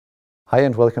Hi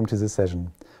and welcome to this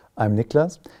session. I'm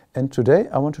Niklas and today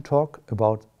I want to talk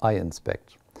about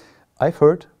iInspect. I've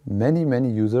heard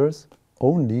many users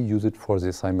only use it for the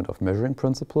assignment of measuring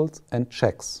principles and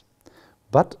checks.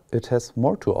 But it has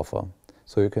more to offer.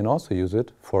 So you can also use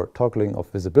it for toggling of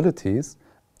visibilities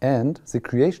and the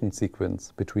creation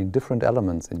sequence between different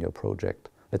elements in your project.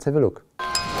 Let's have a look.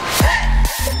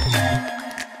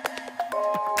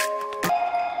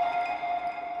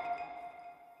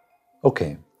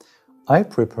 Okay, I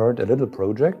prepared a little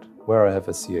project where I have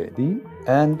a CAD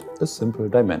and a simple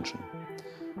dimension.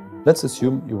 Let's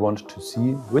assume you want to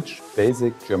see which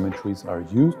basic geometries are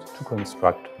used to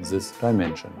construct this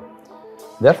dimension.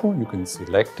 Therefore, you can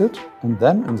select it and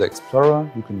then in the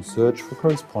Explorer you can search for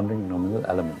corresponding nominal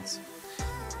elements.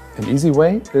 An easy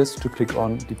way is to click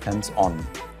on Depends On.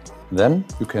 Then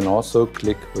you can also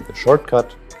click with the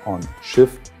shortcut on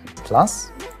Shift and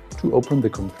Plus to open the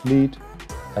complete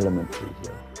element tree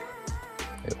here.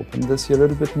 I open this here a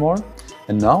little bit more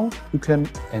and now you can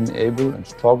enable and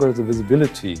toggle the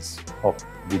visibilities of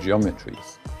the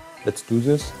geometries. Let's do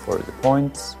this for the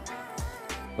points,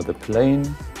 for the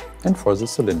plane and for the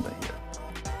cylinder here.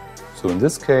 So in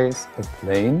this case a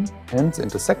plane and the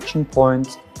intersection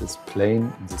points of this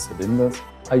plane and the cylinders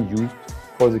are used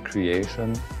for the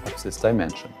creation of this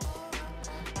dimension.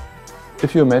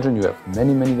 If you imagine you have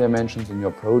many dimensions in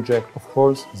your project, of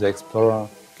course the Explorer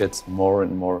gets more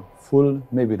and more full,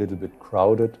 maybe a little bit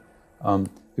crowded.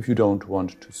 If you don't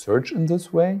want to search in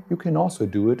this way, you can also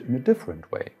do it in a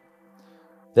different way.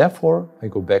 Therefore, I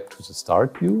go back to the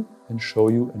Start view and show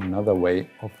you another way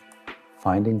of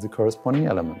finding the corresponding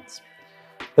elements.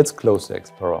 Let's close the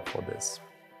Explorer for this.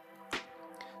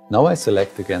 Now I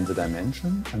select again the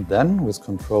dimension and then with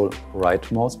Ctrl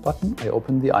right mouse button I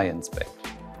open the iInspect.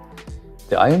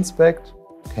 The iInspect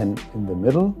can in the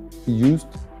middle be used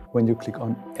when you click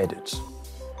on Edit.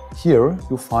 Here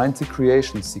you find the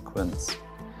creation sequence.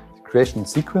 The creation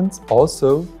sequence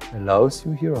also allows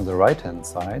you here on the right hand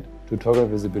side to toggle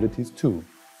visibilities too.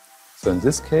 So in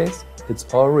this case it's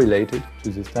all related to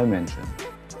this dimension.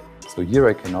 So here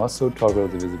I can also toggle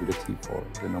the visibility for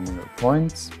the nominal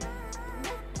points.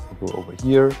 I go over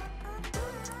here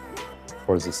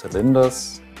for the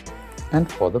cylinders and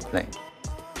for the plane.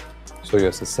 So you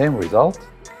have the same result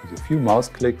with a few mouse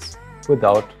clicks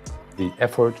without the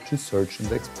effort to search in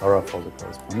the Explorer for the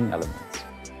corresponding elements.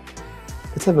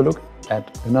 Let's have a look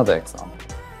at another example.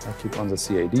 I click on the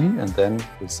CAD and then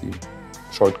with the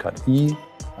shortcut E,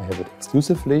 I have it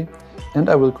exclusively and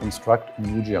I will construct a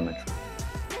new geometry.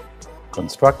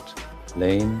 Construct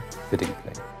plane, fitting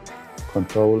plane.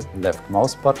 Control left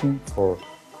mouse button for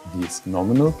this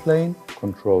nominal plane,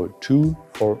 Control 2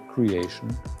 for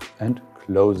creation and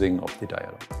closing of the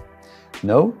dialog.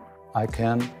 Now I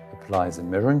can apply the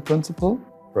measuring principle,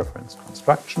 reference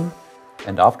construction,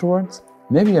 and afterwards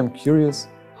maybe I'm curious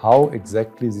how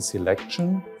exactly the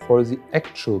selection for the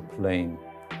actual plane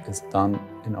is done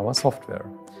in our software.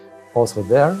 Also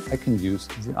there I can use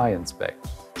the iInspect.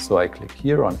 So I click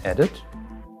here on Edit,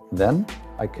 then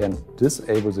I can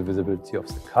disable the visibility of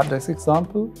the cut as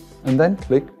example, and then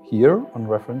click here on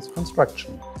Reference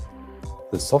Construction.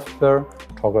 The software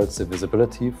toggles the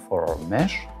visibility for our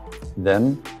mesh,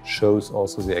 then shows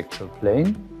also the actual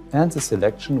plane and the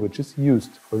selection which is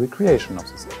used for the creation of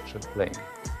this actual plane.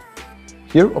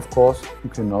 Here, of course, you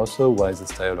can also, while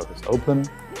this dialog is open,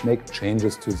 make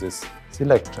changes to this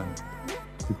selection.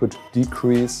 You could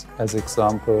decrease, as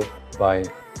example, by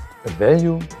a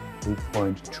value,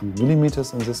 2.2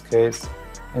 millimeters in this case,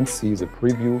 and see the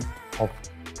preview of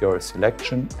your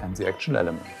selection and the actual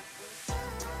element.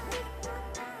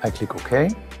 I click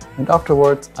OK, and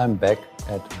afterwards I'm back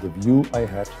at the view I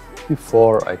had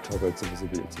before I toggled the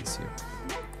visibilities here.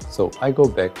 So I go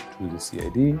back to the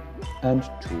CAD and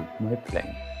to my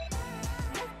plane.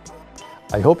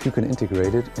 I hope you can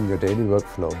integrate it in your daily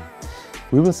workflow.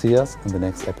 We will see us in the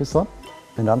next episode,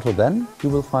 and until then you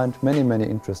will find many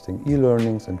interesting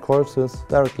e-learnings and courses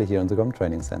directly here in the GOM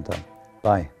Training Center.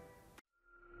 Bye!